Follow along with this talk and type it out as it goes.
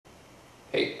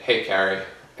Hey, Carrie.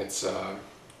 It's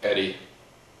Eddie,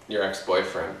 your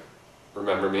ex-boyfriend.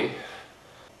 Remember me?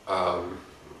 Um,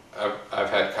 I've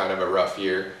had kind of a rough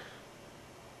year,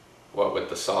 what with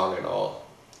the song and all.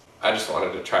 I just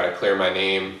wanted to try to clear my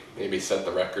name, maybe set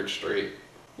the record straight.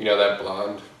 You know that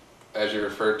blonde, as you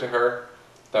referred to her?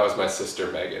 That was my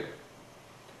sister Megan.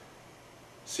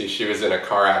 See, she was in a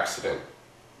car accident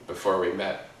before we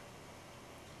met,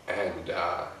 and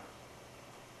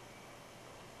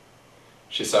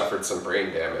she suffered some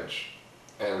brain damage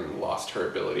and lost her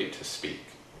ability to speak.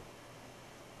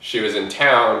 She was in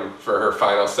town for her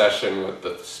final session with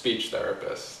the speech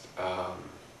therapist.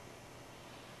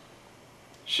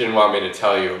 She didn't want me to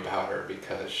tell you about her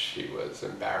because she was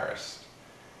embarrassed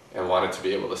and wanted to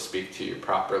be able to speak to you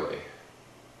properly.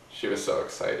 She was so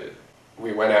excited.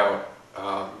 We went out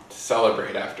to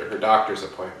celebrate after her doctor's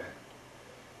appointment,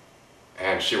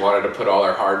 and she wanted to put all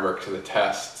her hard work to the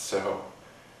test, so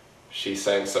she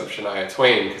sang some Shania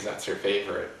Twain because that's her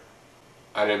favorite.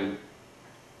 I didn't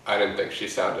think she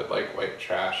sounded like white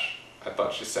trash. I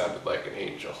thought she sounded like an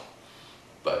angel.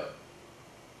 But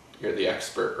you're the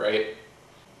expert, right?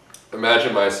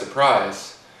 Imagine my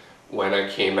surprise when I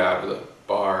came out of the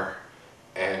bar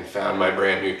and found my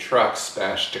brand new truck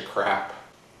smashed to crap.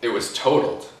 It was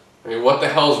totaled. I mean, what the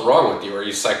hell's wrong with you? Are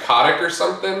you psychotic or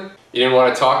something? You didn't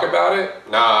want to talk about it?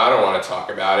 Nah, I don't want to talk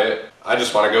about it. I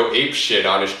just want to go ape shit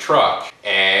on his truck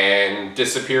and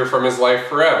disappear from his life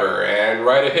forever and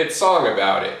write a hit song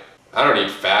about it. I don't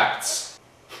need facts.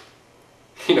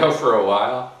 You know, for a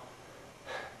while,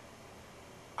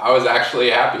 I was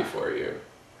actually happy for you.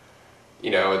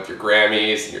 You know, with your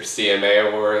Grammys and your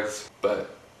CMA awards,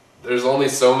 but there's only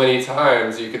so many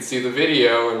times you could see the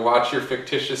video and watch your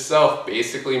fictitious self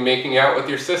basically making out with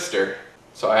your sister.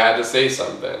 So I had to say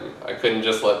something. I couldn't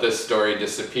just let this story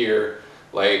disappear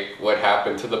like what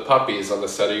happened to the puppies on the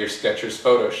set of your Skechers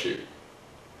photo shoot.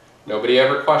 Nobody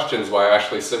ever questions why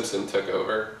Ashley Simpson took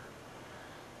over.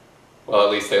 Well,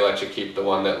 at least they let you keep the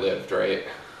one that lived, right?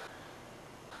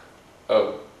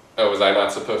 Oh, was I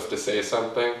not supposed to say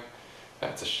something?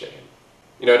 That's a shame.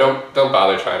 You know, don't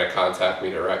bother trying to contact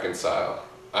me to reconcile.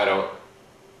 I don't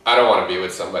want to be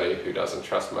with somebody who doesn't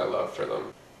trust my love for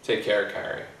them. Take care,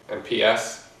 Carrie. And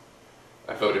P.S.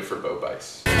 I voted for Bo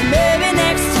Bice. Maybe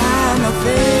next time I'll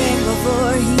think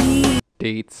before he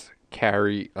Dates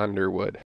Carrie Underwood.